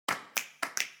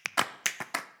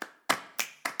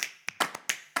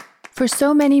For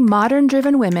so many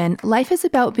modern-driven women, life is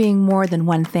about being more than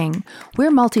one thing.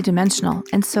 We're multidimensional,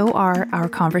 and so are our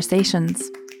conversations.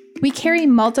 We carry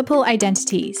multiple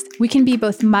identities. We can be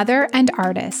both mother and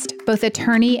artist, both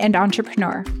attorney and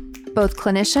entrepreneur, Both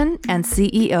clinician and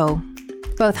CEO.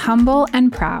 both humble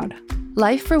and proud.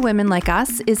 Life for women like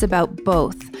us is about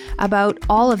both, about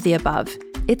all of the above.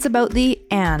 It's about the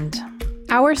and.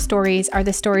 Our stories are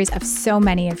the stories of so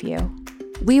many of you.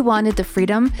 We wanted the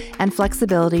freedom and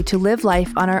flexibility to live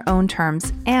life on our own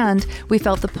terms, and we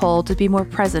felt the pull to be more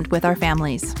present with our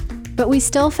families. But we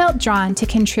still felt drawn to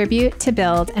contribute, to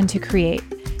build, and to create.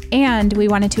 And we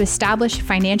wanted to establish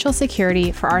financial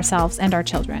security for ourselves and our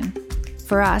children.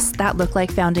 For us, that looked like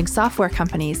founding software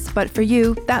companies, but for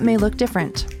you, that may look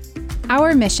different.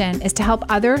 Our mission is to help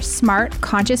other smart,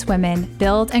 conscious women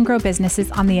build and grow businesses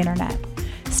on the internet.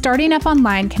 Starting up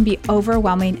online can be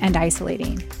overwhelming and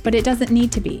isolating, but it doesn't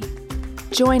need to be.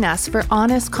 Join us for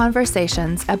honest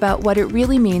conversations about what it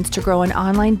really means to grow an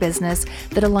online business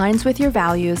that aligns with your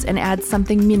values and adds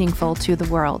something meaningful to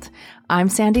the world. I'm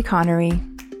Sandy Connery.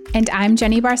 And I'm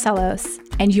Jenny Barcelos,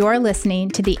 and you're listening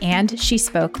to the And She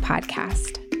Spoke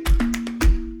podcast.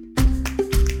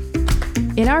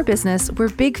 In our business, we're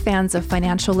big fans of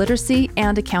financial literacy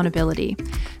and accountability.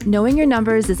 Knowing your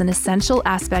numbers is an essential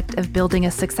aspect of building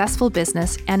a successful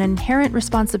business and an inherent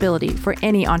responsibility for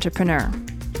any entrepreneur.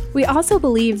 We also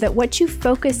believe that what you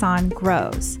focus on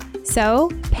grows. So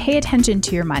pay attention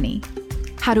to your money.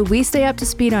 How do we stay up to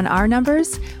speed on our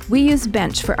numbers? We use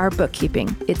Bench for our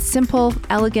bookkeeping. It's simple,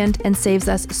 elegant, and saves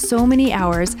us so many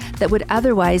hours that would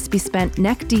otherwise be spent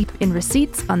neck deep in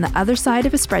receipts on the other side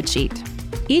of a spreadsheet.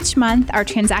 Each month, our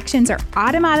transactions are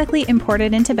automatically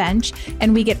imported into Bench,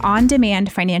 and we get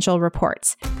on-demand financial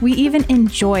reports. We even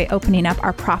enjoy opening up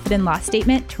our profit and loss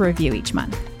statement to review each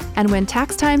month. And when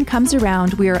tax time comes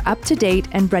around, we are up to date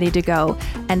and ready to go.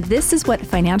 And this is what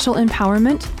financial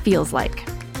empowerment feels like.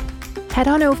 Head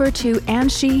on over to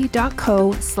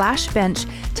andshe.co/bench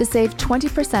to save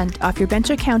 20% off your Bench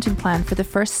accounting plan for the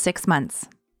first 6 months.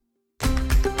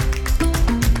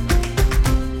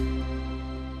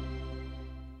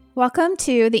 Welcome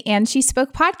to the And She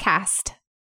Spoke podcast.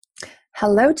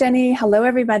 Hello, Jenny. Hello,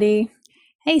 everybody.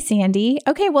 Hey, Sandy.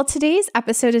 Okay, well, today's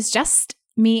episode is just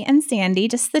me and Sandy,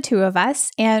 just the two of us,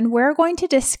 and we're going to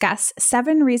discuss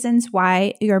 7 reasons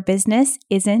why your business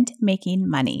isn't making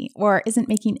money or isn't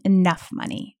making enough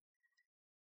money.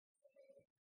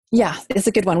 Yeah, it's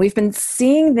a good one. We've been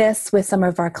seeing this with some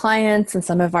of our clients and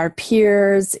some of our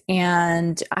peers,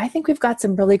 and I think we've got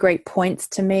some really great points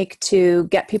to make to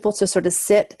get people to sort of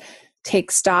sit, take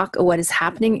stock of what is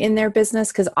happening in their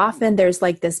business, because often there's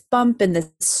like this bump and this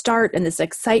start and this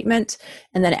excitement,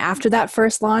 and then after that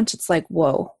first launch, it's like,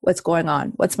 whoa, what's going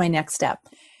on? What's my next step?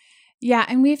 Yeah,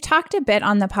 and we've talked a bit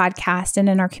on the podcast and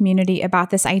in our community about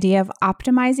this idea of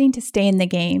optimizing to stay in the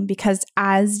game, because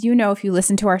as you know, if you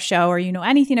listen to our show or you know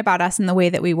anything about us and the way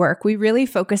that we work, we really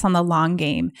focus on the long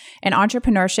game. And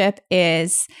entrepreneurship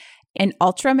is an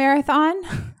ultra marathon,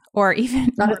 or even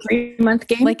not a 3-month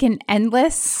game, like an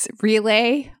endless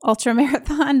relay ultra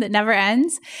marathon that never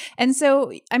ends. And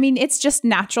so, I mean, it's just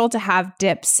natural to have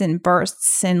dips and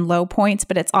bursts and low points,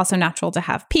 but it's also natural to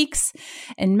have peaks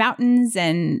and mountains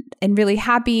and really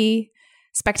happy,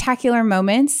 spectacular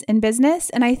moments in business.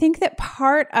 And I think that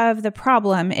part of the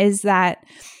problem is that,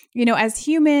 you know, as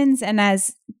humans and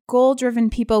as goal-driven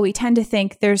people, we tend to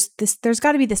think there's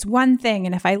got to be this one thing.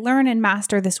 And if I learn and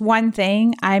master this one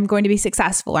thing, I'm going to be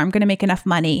successful or I'm going to make enough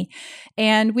money.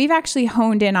 And we've actually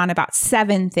honed in on about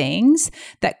 7 things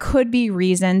that could be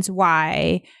reasons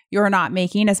why you're not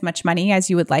making as much money as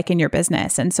you would like in your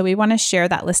business. And so we want to share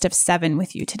that list of 7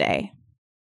 with you today.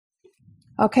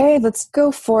 Okay, let's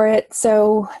go for it.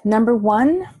 So number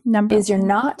 1 is you're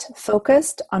not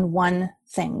focused on one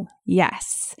thing.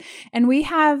 Yes. And we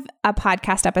have a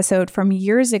podcast episode from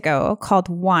years ago called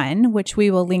One, which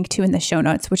we will link to in the show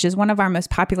notes, which is one of our most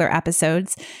popular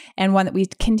episodes and one that we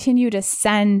continue to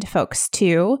send folks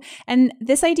to. And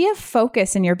this idea of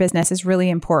focus in your business is really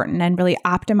important and really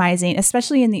optimizing,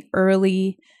 especially in the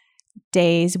early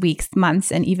days, weeks,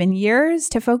 months, and even years,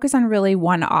 to focus on really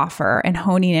one offer and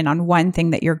honing in on one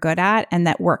thing that you're good at and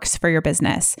that works for your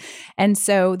business. And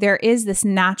so there is this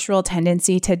natural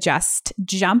tendency to just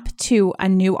jump to a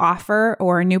new offer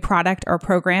or a new product or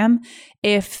program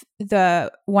if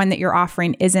the one that you're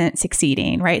offering isn't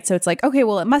succeeding, right? So it's like, okay,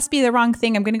 well, it must be the wrong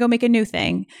thing. I'm going to go make a new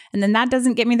thing. And then that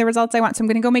doesn't get me the results I want. So I'm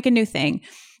going to go make a new thing.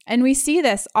 And we see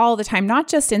this all the time, not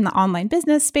just in the online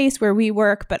business space where we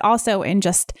work, but also in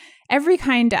just every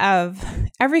kind of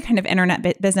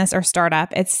internet business or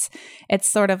startup. It's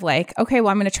sort of like, okay, well,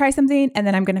 I'm going to try something and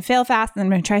then I'm going to fail fast and then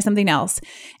I'm going to try something else.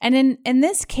 And in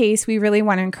this case, we really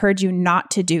want to encourage you not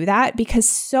to do that, because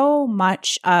so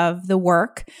much of the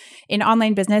work in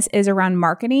online business is around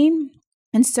marketing.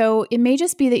 And so it may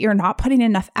just be that you're not putting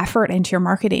enough effort into your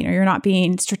marketing, or you're not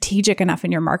being strategic enough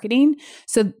in your marketing.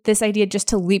 So this idea just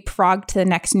to leapfrog to the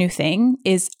next new thing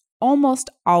is almost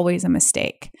always a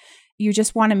mistake. You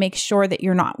just want to make sure that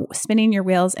you're not spinning your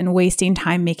wheels and wasting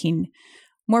time making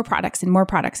more products and more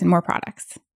products and more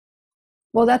products.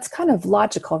 Well, that's kind of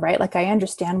logical, right? Like, I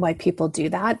understand why people do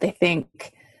that. They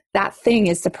think that thing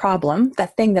is the problem.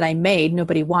 That thing that I made,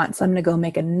 nobody wants. So I'm going to go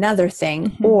make another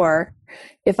thing. Mm-hmm. Or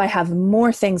if I have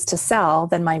more things to sell,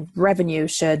 then my revenue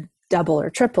should double or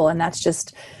triple. And that's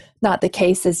just not the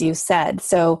case, as you said.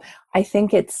 So I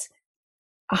think it's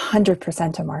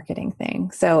 100% a marketing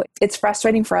thing. So it's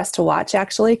frustrating for us to watch,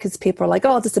 actually, because people are like,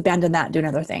 oh, I'll just abandon that and do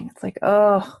another thing. It's like,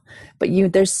 oh, but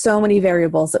there's so many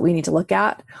variables that we need to look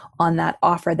at on that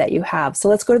offer that you have. So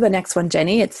let's go to the next one,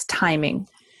 Jenny. It's timing.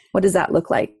 What does that look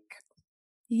like?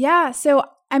 Yeah. So,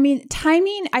 I mean,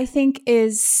 timing, I think,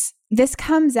 this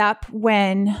comes up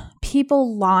when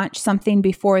people launch something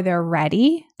before they're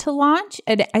ready to launch.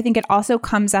 And I think it also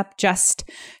comes up just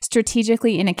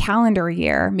strategically in a calendar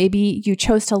year. Maybe you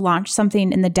chose to launch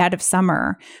something in the dead of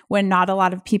summer when not a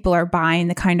lot of people are buying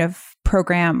the kind of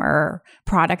program or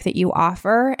product that you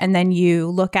offer. And then you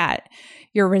look at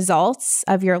your results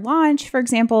of your launch, for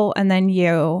example, and then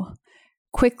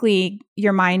quickly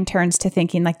your mind turns to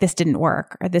thinking like, this didn't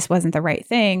work, or this wasn't the right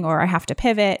thing, or I have to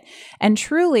pivot. And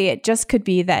truly, it just could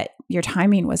be that your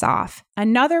timing was off.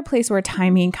 Another place where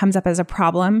timing comes up as a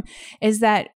problem is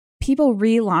that people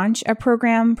relaunch a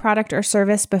program, product, or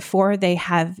service before they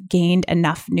have gained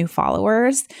enough new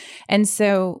followers. And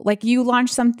so like, you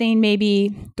launched something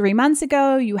maybe 3 months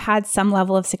ago, you had some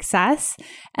level of success,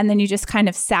 and then you just kind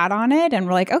of sat on it and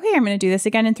were like, okay, I'm going to do this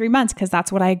again in 3 months because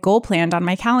that's what I goal planned on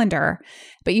my calendar.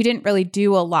 But you didn't really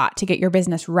do a lot to get your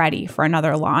business ready for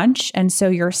another launch. And so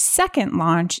your second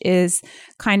launch is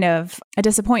kind of a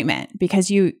disappointment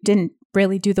because you didn't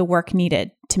really do the work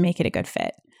needed to make it a good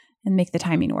fit and make the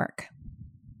timing work.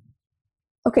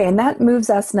 Okay, and that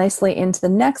moves us nicely into the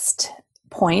next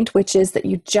point, which is that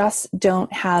you just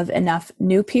don't have enough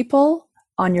new people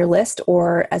on your list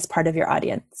or as part of your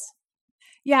audience.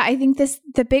 Yeah, I think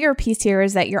the bigger piece here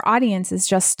is that your audience is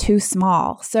just too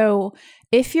small. So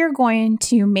if you're going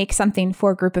to make something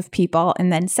for a group of people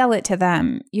and then sell it to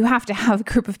them, you have to have a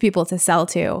group of people to sell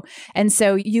to. And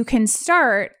so you can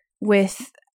start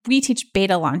with, we teach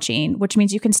beta launching, which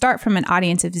means you can start from an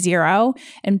audience of 0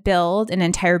 and build an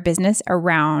entire business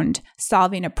around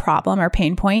solving a problem or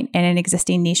pain point in an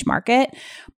existing niche market.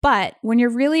 But when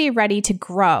you're really ready to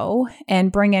grow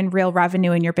and bring in real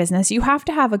revenue in your business, you have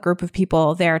to have a group of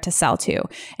people there to sell to.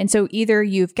 And so either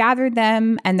you've gathered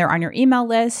them and they're on your email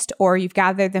list, or you've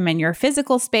gathered them in your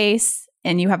physical space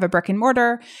and you have a brick and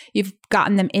mortar, you've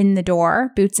gotten them in the door,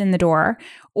 boots in the door,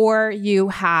 or you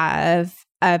have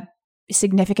a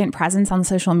significant presence on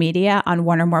social media on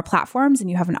one or more platforms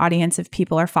and you have an audience of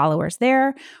people or followers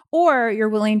there, or you're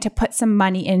willing to put some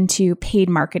money into paid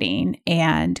marketing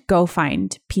and go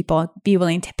find people, be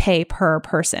willing to pay per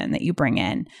person that you bring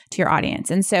in to your audience.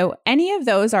 And so any of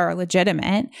those are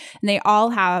legitimate and they all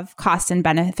have costs and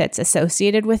benefits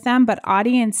associated with them, but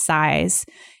audience size,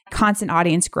 constant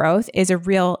audience growth is a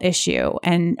real issue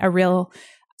and a real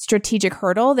strategic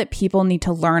hurdle that people need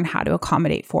to learn how to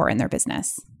accommodate for in their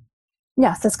business.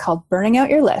 Yes, it's called burning out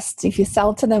your list. If you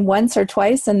sell to them once or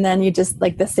twice and then you just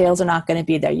like the sales are not going to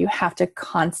be there, you have to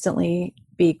constantly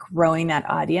be growing that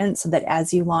audience so that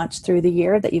as you launch through the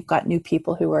year that you've got new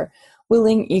people who are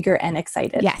willing, eager, and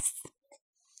excited. Yes.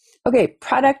 Okay,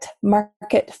 product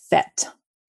market fit.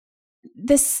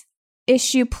 This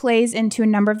issue plays into a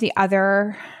number of the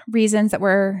other reasons that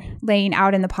we're laying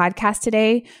out in the podcast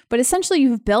today, but essentially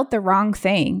you've built the wrong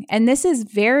thing. And this is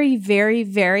very, very,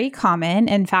 very common.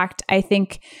 In fact,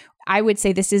 I would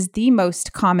say this is the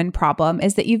most common problem,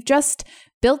 is that you've just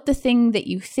built the thing that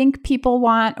you think people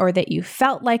want or that you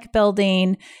felt like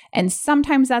building. And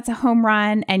sometimes that's a home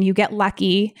run and you get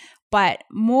lucky, but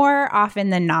more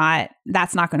often than not,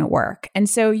 that's not going to work. And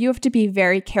so you have to be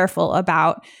very careful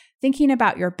about thinking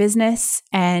about your business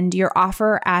and your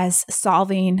offer as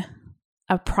solving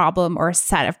a problem or a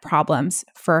set of problems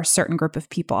for a certain group of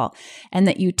people, and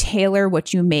that you tailor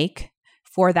what you make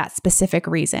for that specific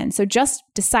reason. So just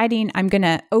deciding I'm going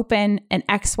to open an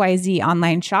XYZ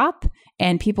online shop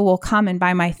and people will come and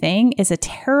buy my thing is a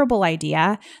terrible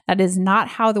idea. That is not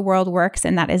how the world works,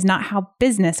 and that is not how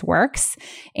business works.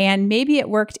 And maybe it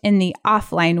worked in the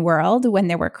offline world when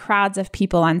there were crowds of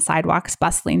people on sidewalks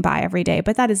bustling by every day,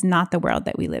 but that is not the world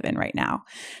that we live in right now.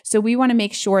 So we want to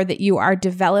make sure that you are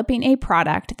developing a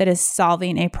product that is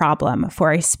solving a problem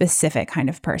for a specific kind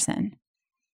of person.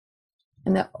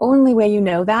 And the only way you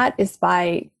know that is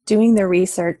by doing the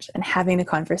research and having the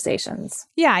conversations.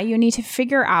 Yeah, you need to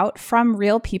figure out from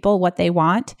real people what they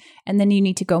want, and then you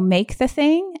need to go make the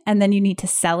thing, and then you need to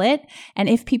sell it. And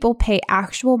if people pay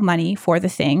actual money for the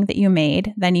thing that you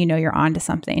made, then you know you're onto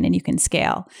something and you can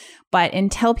scale. But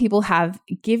until people have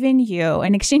given you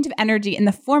an exchange of energy in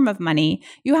the form of money,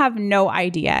 you have no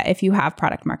idea if you have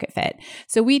product market fit.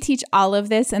 So we teach all of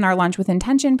this in our Launch with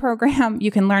Intention program.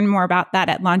 You can learn more about that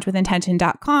at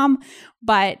launchwithintention.com.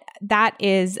 But that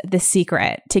is the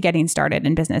secret to getting started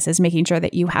in business, is making sure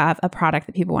that you have a product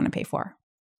that people want to pay for.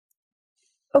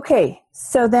 Okay,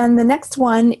 so then the next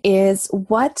one is,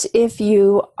 what if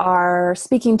you are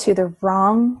speaking to the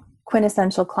wrong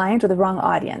quintessential client or the wrong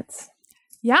audience?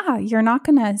 Yeah, you're not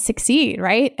going to succeed,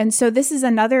 right? And so this is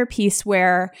another piece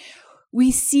where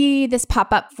we see this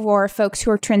pop up for folks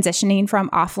who are transitioning from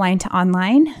offline to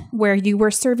online, where you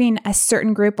were serving a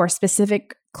certain group or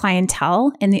specific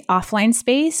clientele in the offline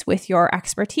space with your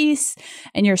expertise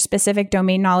and your specific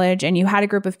domain knowledge, and you had a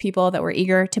group of people that were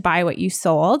eager to buy what you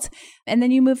sold, and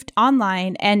then you moved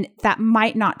online, and that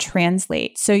might not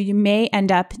translate. So you may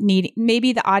end up needing,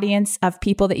 maybe the audience of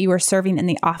people that you were serving in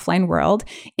the offline world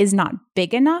is not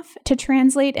big enough to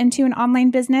translate into an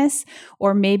online business,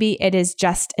 or maybe it is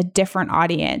just a different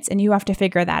audience, and you have to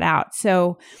figure that out.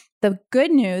 So the good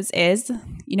news is,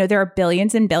 there are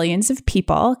billions and billions of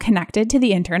people connected to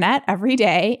the internet every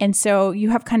day. And so you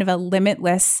have kind of a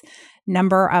limitless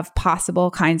number of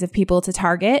possible kinds of people to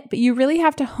target, but you really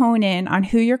have to hone in on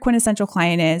who your quintessential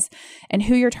client is and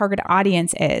who your target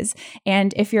audience is.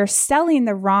 And if you're selling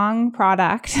the wrong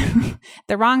product,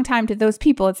 the wrong time to those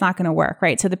people, it's not going to work,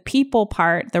 right? So the people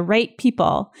part, the right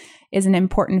people, is an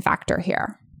important factor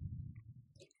here.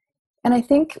 And I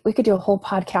think we could do a whole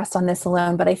podcast on this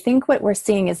alone, but I think what we're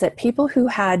seeing is that people who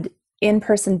had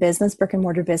in-person business, brick and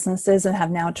mortar businesses, and have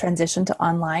now transitioned to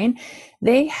online,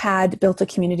 they had built a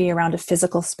community around a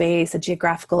physical space, a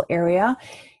geographical area.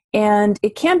 And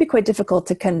it can be quite difficult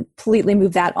to completely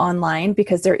move that online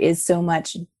because there is so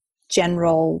much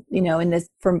general, in this,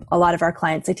 from a lot of our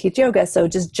clients, they teach yoga, so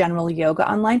just general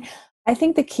yoga online. I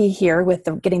think the key here with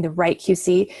getting the right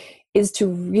QC is to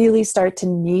really start to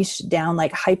niche down,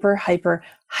 like hyper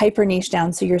niche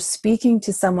down. So you're speaking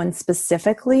to someone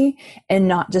specifically and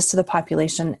not just to the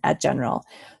population at general.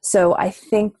 So I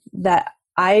think that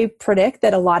I predict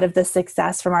that a lot of the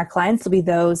success from our clients will be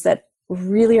those that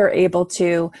really are able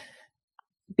to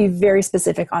be very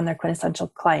specific on their quintessential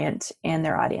client and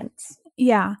their audience.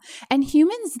 Yeah. And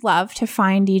humans love to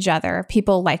find each other,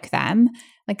 people like them.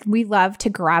 Like, we love to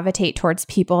gravitate towards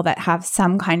people that have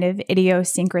some kind of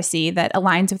idiosyncrasy that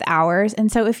aligns with ours. And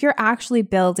so if you're actually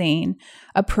building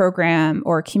a program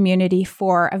or community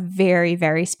for a very,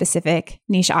 very specific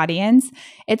niche audience,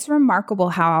 it's remarkable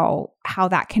how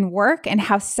that can work and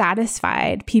how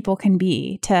satisfied people can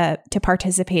be to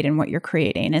participate in what you're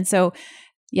creating. And so,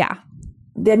 yeah.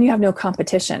 Then you have no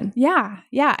competition. Yeah.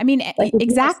 I mean, like,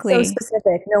 exactly. So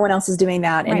specific. No one else is doing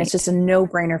that. And right. It's just a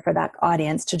no-brainer for that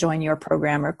audience to join your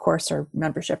program or course or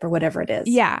membership or whatever it is.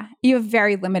 Yeah. You have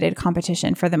very limited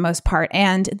competition for the most part.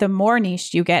 And the more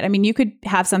niche you get, I mean, you could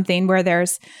have something where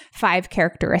there's 5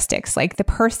 characteristics. Like, the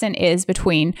person is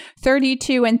between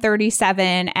 32 and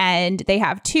 37, and they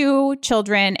have 2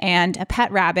 children and a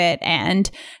pet rabbit, and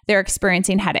they're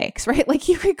experiencing headaches, right? Like,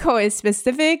 you could go as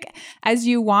specific as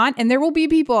you want, and there will be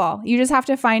people. You just have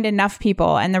to find enough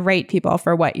people and the right people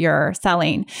for what you're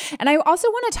selling. And I also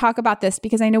want to talk about this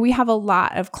because I know we have a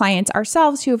lot of clients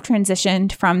ourselves who have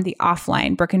transitioned from the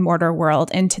offline brick and mortar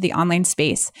world into the online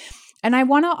space. And I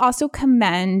want to also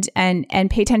commend and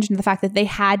pay attention to the fact that they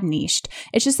had niched.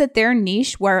 It's just that their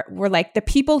niche were like the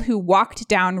people who walked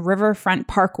down Riverfront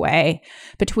Parkway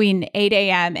between 8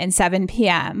 a.m. and 7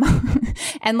 p.m.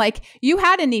 And like, you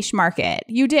had a niche market.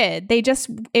 You did.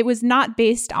 It was not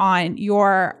based on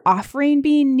your offering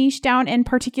being niche down in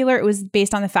particular. It was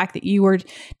based on the fact that you were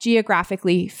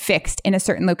geographically fixed in a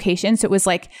certain location. So it was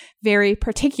like very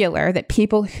particular that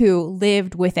people who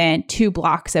lived within 2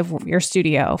 blocks of your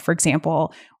studio, for example,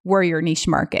 were your niche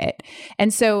market.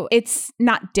 And so it's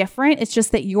not different. It's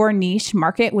just that your niche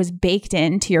market was baked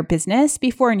into your business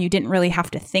before and you didn't really have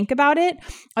to think about it.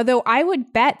 Although I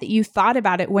would bet that you thought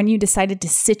about it when you decided to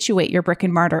situate your brick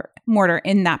and mortar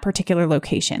in that particular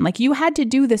location. Like you had to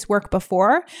do this work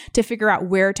before to figure out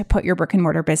where to put your brick and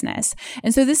mortar business.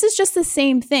 And so this is just the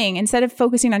same thing. Instead of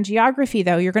focusing on geography,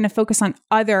 though, you're going to focus on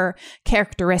other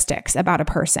characteristics about a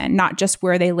person, not just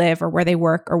where they live or where they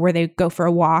work or where they go for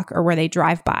a walk or where they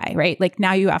drive by, right? Like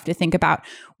now you have to think about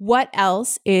what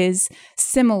else is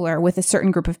similar with a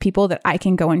certain group of people that I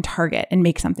can go and target and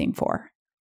make something for.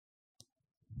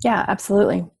 Yeah,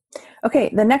 absolutely.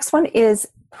 Okay, the next one is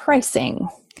pricing.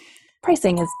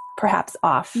 Pricing is perhaps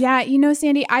off. Yeah,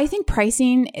 Sandy, I think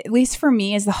pricing, at least for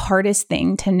me, is the hardest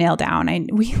thing to nail down.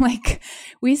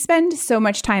 We spend so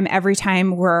much time every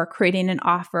time we're creating an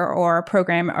offer or a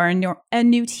program or a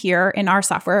new tier in our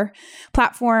software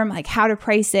platform, like how to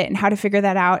price it and how to figure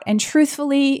that out. And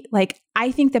truthfully,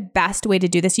 I think the best way to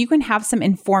do this, you can have some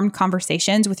informed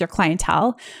conversations with your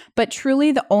clientele, but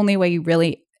truly the only way you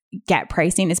really get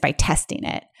pricing is by testing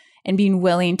it and being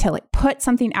willing to put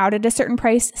something out at a certain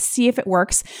price, see if it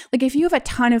works. If you have a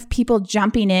ton of people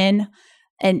jumping in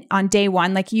and on day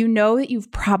one, that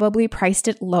you've probably priced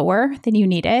it lower than you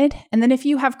needed. And then if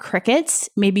you have crickets,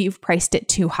 maybe you've priced it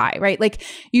too high, right?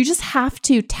 You just have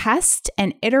to test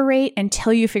and iterate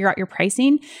until you figure out your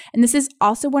pricing. And this is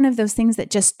also one of those things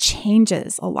that just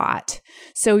changes a lot.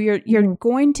 So you're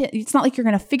going to, it's not like you're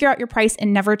going to figure out your price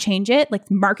and never change it.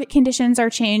 Market conditions are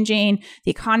changing,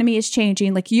 the economy is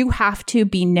changing. You have to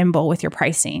be nimble with your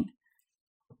pricing.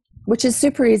 Which is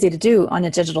super easy to do on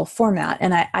a digital format.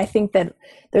 And I think that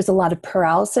there's a lot of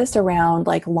paralysis around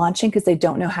launching because they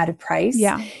don't know how to price.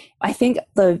 Yeah. I think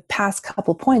the past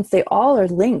couple points, they all are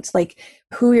linked,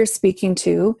 who you're speaking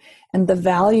to and the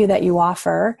value that you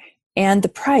offer and the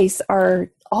price are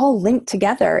all linked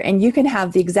together. And you can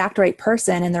have the exact right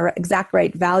person and the exact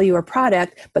right value or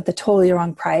product, but the totally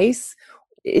wrong price.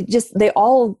 They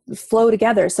all flow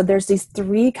together. So there's these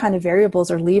three kind of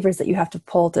variables or levers that you have to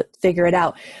pull to figure it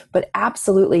out. But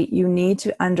absolutely, you need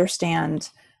to understand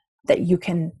that you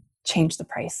can change the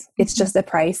price. It's just a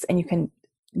price and you can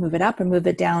move it up and move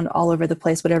it down all over the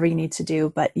place, whatever you need to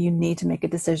do, but you need to make a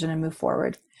decision and move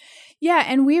forward. Yeah.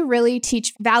 And we really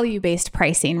teach value-based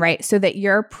pricing, right? So that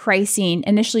your pricing,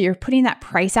 initially you're putting that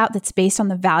price out that's based on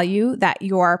the value that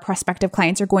your prospective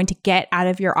clients are going to get out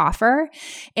of your offer.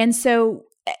 And so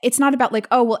it's not about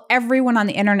everyone on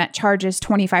the internet charges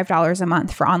 $25 a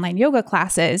month for online yoga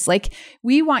classes.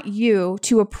 We want you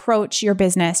to approach your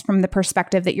business from the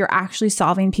perspective that you're actually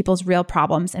solving people's real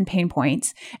problems and pain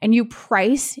points. And you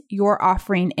price your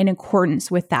offering in accordance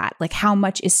with that. How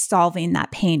much is solving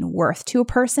that pain worth to a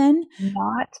person?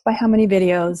 Not by how many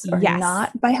videos or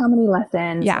not by how many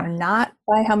lessons or not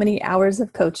by how many hours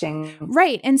of coaching.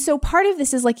 Right. And so part of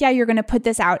this is you're going to put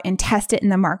this out and test it in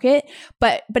the market,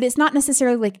 but it's not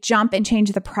necessarily jump and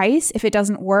change the price if it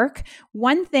doesn't work.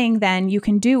 One thing then you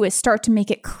can do is start to make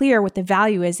it clear what the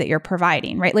value is that you're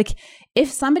providing, right?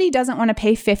 If somebody doesn't want to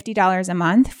pay $50 a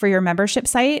month for your membership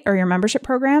site or your membership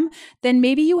program, then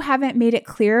maybe you haven't made it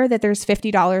clear that there's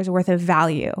 $50 worth of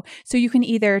value. So you can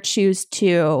either choose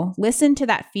to listen to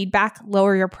that feedback,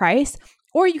 lower your price,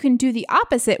 or you can do the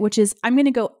opposite, which is I'm going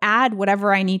to go add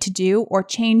whatever I need to do or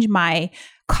change my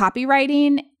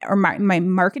copywriting or my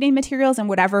marketing materials in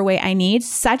whatever way I need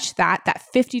such that that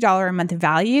 $50 a month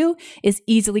value is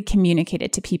easily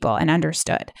communicated to people and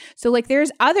understood. So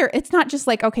it's not just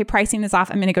okay, pricing is off,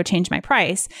 I'm going to go change my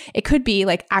price. It could be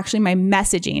actually my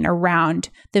messaging around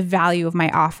the value of my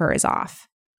offer is off.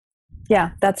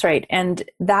 Yeah, that's right. And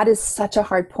that is such a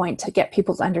hard point to get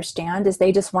people to understand is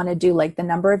they just want to do the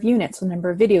number of units, the number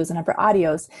of videos, the number of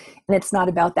audios. And it's not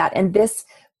about that. And this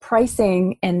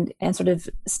pricing and sort of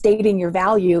stating your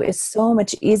value is so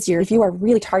much easier. If you are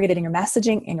really targeted in your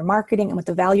messaging and your marketing and what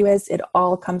the value is, it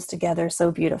all comes together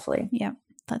so beautifully. Yeah,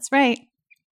 that's right.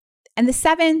 And the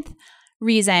seventh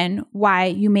reason why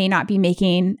you may not be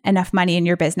making enough money in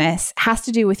your business has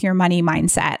to do with your money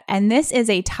mindset. And this is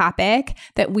a topic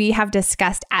that we have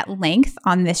discussed at length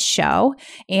on this show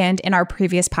and in our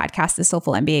previous podcast, the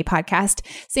Soulful MBA podcast.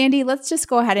 Sandy, let's just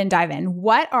go ahead and dive in.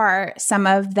 What are some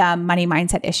of the money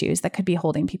mindset issues that could be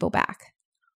holding people back?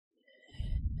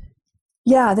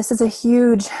 Yeah, this is a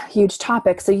huge, huge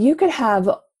topic. So you could have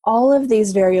all of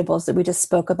these variables that we just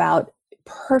spoke about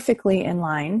perfectly in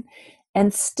line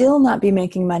and still not be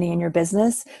making money in your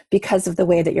business because of the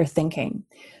way that you're thinking.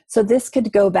 So this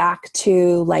could go back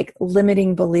to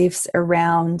limiting beliefs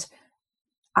around,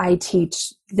 I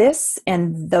teach this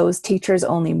and those teachers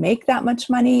only make that much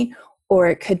money. Or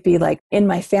it could be in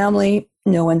my family,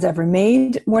 no one's ever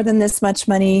made more than this much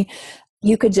money.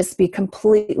 You could just be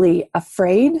completely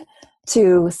afraid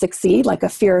to succeed, like a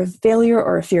fear of failure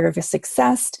or a fear of a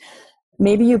success.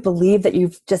 Maybe you believe that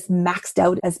you've just maxed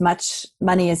out as much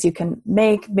money as you can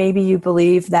make. Maybe you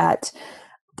believe that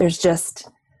there's just,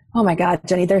 oh my God,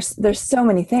 Jenny, there's so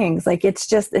many things. Like, it's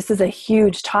just, this is a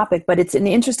huge topic, but it's an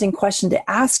interesting question to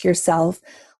ask yourself.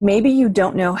 Maybe you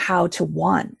don't know how to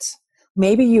want.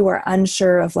 Maybe you are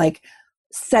unsure of like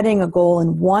setting a goal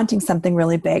and wanting something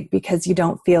really big because you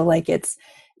don't feel like it's,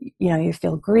 you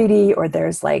feel greedy, or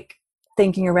there's like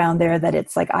thinking around there that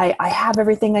it's like, I have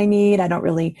everything I need. I don't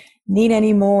really need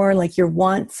any more. Like, your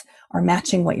wants are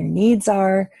matching what your needs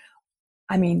are.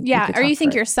 I mean, yeah. Or you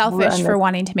think you're selfish for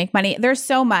wanting to make money. There's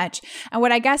so much. And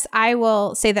what I guess I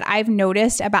will say that I've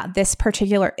noticed about this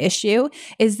particular issue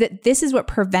is that this is what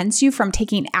prevents you from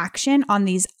taking action on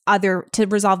to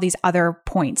resolve these other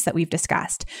points that we've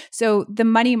discussed. So the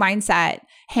money mindset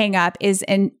hang up is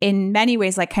in many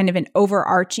ways like kind of an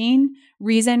overarching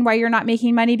reason why you're not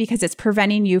making money, because it's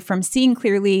preventing you from seeing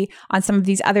clearly on some of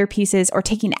these other pieces or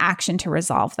taking action to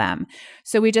resolve them.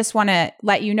 So we just want to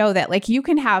let you know that like you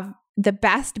can have the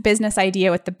best business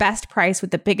idea with the best price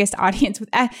with the biggest audience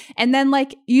and then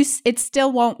like it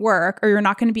still won't work, or you're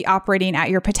not going to be operating at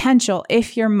your potential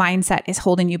if your mindset is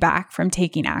holding you back from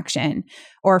taking action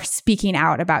or speaking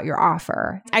out about your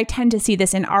offer. I tend to see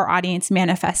this in our audience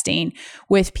manifesting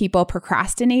with people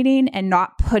procrastinating and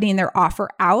not putting their offer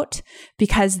out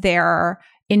because they're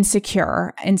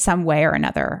insecure in some way or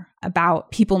another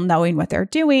about people knowing what they're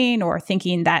doing, or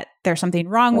thinking that there's something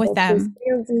wrong with them.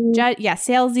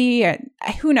 Salesy,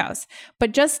 or who knows.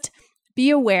 But just be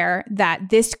aware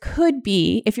that this could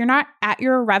be, if you're not at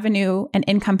your revenue and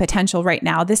income potential right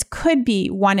now, this could be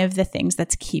one of the things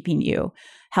that's keeping you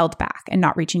held back and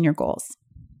not reaching your goals.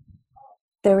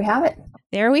 There we have it.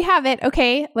 There we have it.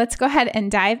 Okay, let's go ahead and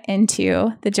dive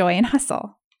into the joy and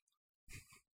hustle.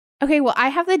 Okay, well, I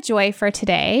have the joy for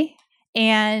today,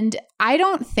 and I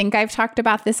don't think I've talked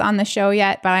about this on the show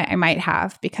yet, but I might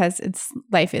have, because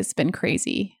life has been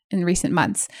crazy in recent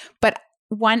months. But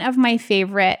one of my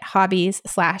favorite hobbies /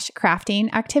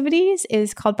 crafting activities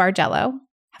is called Bargello.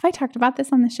 Have I talked about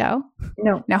this on the show?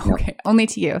 No. Okay. Only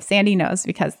to you. Sandy knows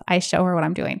because I show her what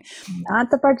I'm doing. Not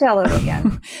the Bargello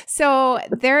again. So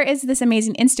there is this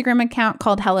amazing Instagram account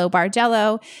called Hello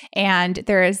Bargello, and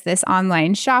there is this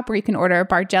online shop where you can order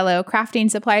Bargello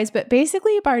crafting supplies. But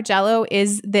basically, Bargello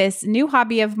is this new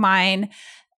hobby of mine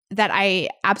that I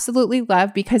absolutely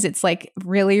love because it's like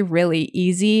really, really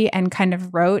easy and kind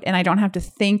of rote, and I don't have to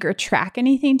think or track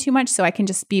anything too much. So I can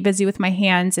just be busy with my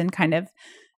hands and kind of,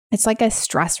 it's like a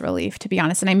stress relief, to be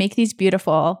honest. And I make these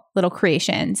beautiful little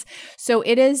creations. So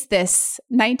it is this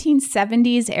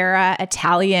 1970s era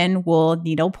Italian wool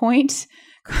needlepoint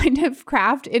kind of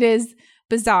craft. It is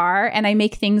bizarre. And I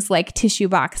make things like tissue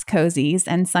box cozies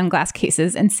and sunglass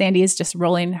cases. And Sandy is just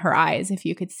rolling her eyes if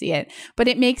you could see it. But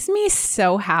it makes me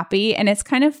so happy. And it's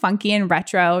kind of funky and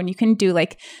retro. And you can do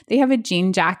they have a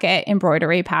jean jacket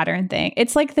embroidery pattern thing.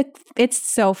 It's like it's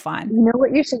so fun. You know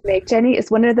what you should make, Jenny? Is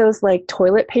one of those like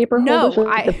toilet paper holders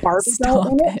with the Barbie doll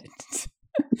in it.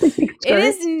 It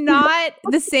is not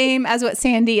the same as what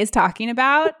Sandy is talking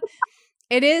about.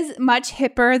 It is much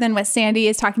hipper than what Sandy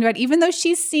is talking about. Even though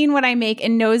she's seen what I make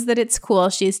and knows that it's cool,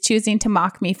 she's choosing to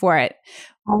mock me for it.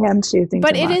 I am choosing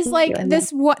but to mock you. But it is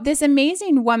like this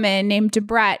amazing woman named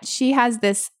Debrett. She has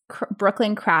this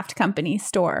Brooklyn Craft Company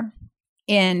store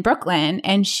in Brooklyn.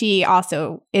 And she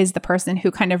also is the person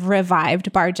who kind of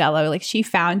revived Bargello. Like, she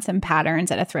found some patterns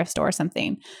at a thrift store or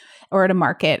something, or at a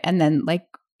market, and then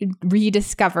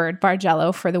rediscovered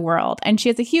Bargello for the world. And she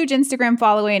has a huge Instagram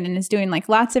following and is doing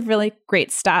lots of really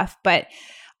great stuff. But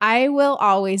I will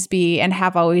always be and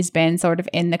have always been sort of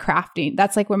in the crafting.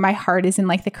 That's where my heart is, in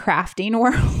the crafting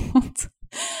world.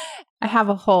 I have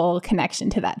a whole connection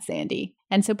to that, Sandy.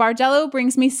 And so Bargello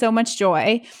brings me so much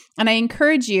joy. And I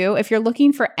encourage you, if you're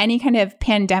looking for any kind of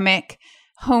pandemic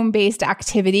home-based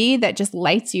activity that just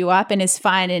lights you up and is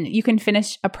fun, and you can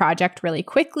finish a project really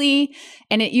quickly,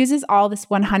 and it uses all this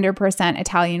 100%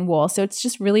 Italian wool. So it's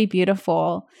just really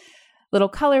beautiful little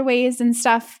colorways and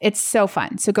stuff. It's so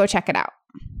fun. So go check it out.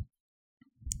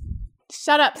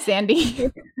 Shut up, Sandy.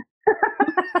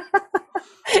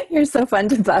 You're so fun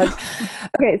to bug.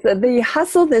 Okay, so the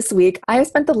hustle this week, I have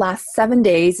spent the last 7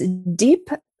 days deep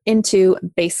into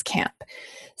Basecamp.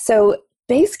 So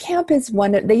Basecamp is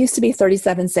they used to be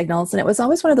 37 Signals, and it was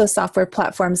always one of those software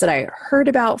platforms that I heard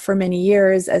about for many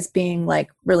years as being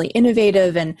really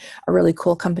innovative and a really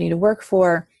cool company to work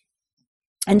for.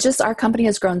 And just our company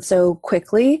has grown so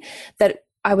quickly that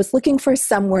I was looking for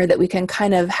somewhere that we can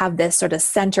kind of have this sort of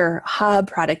center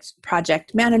hub,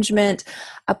 project management,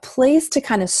 a place to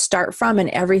kind of start from, and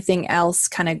everything else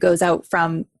kind of goes out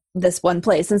from this one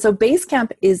place. And so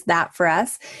Basecamp is that for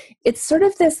us. It's sort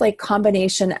of this like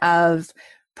combination of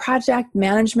project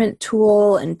management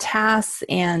tool and tasks,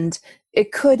 and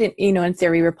it could, in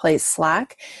theory, replace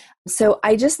Slack. So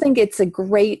I just think it's a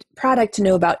great product to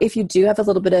know about if you do have a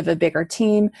little bit of a bigger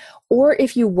team, or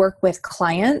if you work with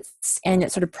clients and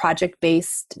it's sort of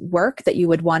project-based work that you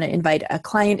would want to invite a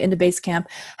client into Basecamp,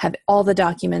 have all the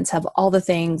documents, have all the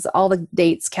things, all the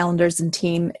dates, calendars, and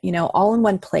team, all in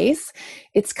one place.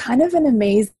 It's kind of an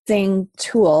amazing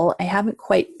tool. I haven't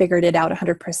quite figured it out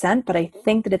 100%, but I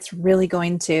think that it's really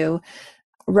going to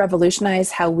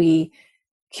revolutionize how we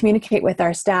communicate with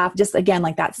our staff, just again,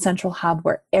 like that central hub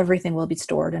where everything will be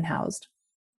stored and housed.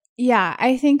 Yeah,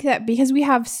 I think that because we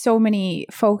have so many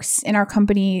folks in our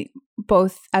company,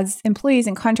 both as employees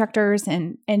and contractors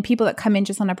and people that come in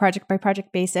just on a project by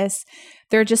project basis,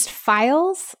 they're just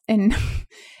files and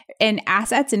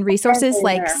assets and resources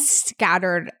everywhere, like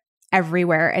scattered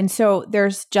everywhere. And so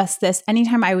there's just this,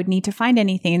 anytime I would need to find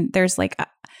anything, there's like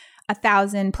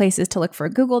 1,000 places to look for a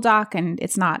Google Doc, and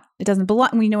it doesn't belong.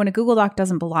 We know when a Google Doc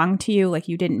doesn't belong to you, like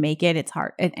you didn't make it, it's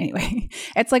hard. Anyway,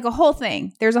 it's like a whole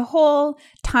thing. There's a whole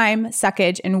time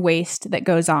suckage and waste that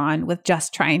goes on with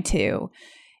just trying to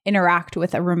interact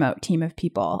with a remote team of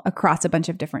people across a bunch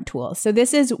of different tools. So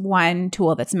this is one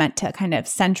tool that's meant to kind of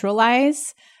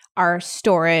centralize our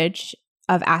storage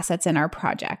of assets in our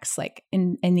projects, like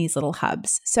in these little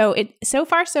hubs. So so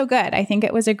far so good. I think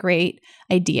it was a great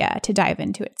idea to dive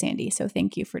into it, Sandy. So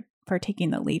thank you for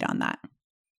taking the lead on that.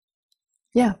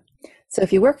 Yeah. So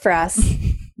if you work for us,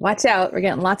 watch out. We're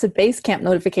getting lots of Basecamp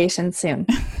notifications soon.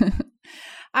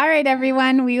 All right,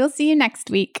 everyone. We will see you next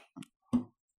week.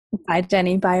 Bye,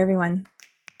 Jenny. Bye, everyone.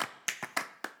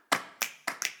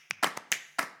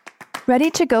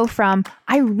 Ready to go from,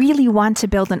 I really want to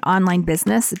build an online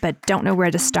business but don't know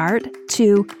where to start,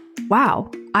 to,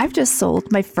 wow, I've just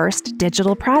sold my first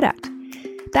digital product.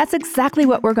 That's exactly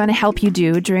what we're going to help you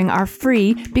do during our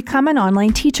free Become an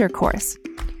Online Teacher course.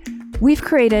 We've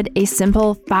created a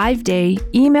simple 5-day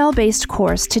email-based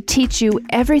course to teach you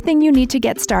everything you need to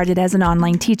get started as an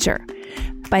online teacher.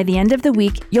 By the end of the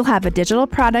week, you'll have a digital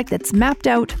product that's mapped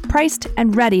out, priced,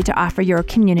 and ready to offer your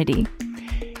community.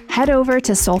 Head over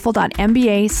to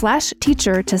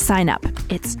soulful.mba/teacher to sign up.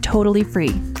 It's totally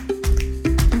free.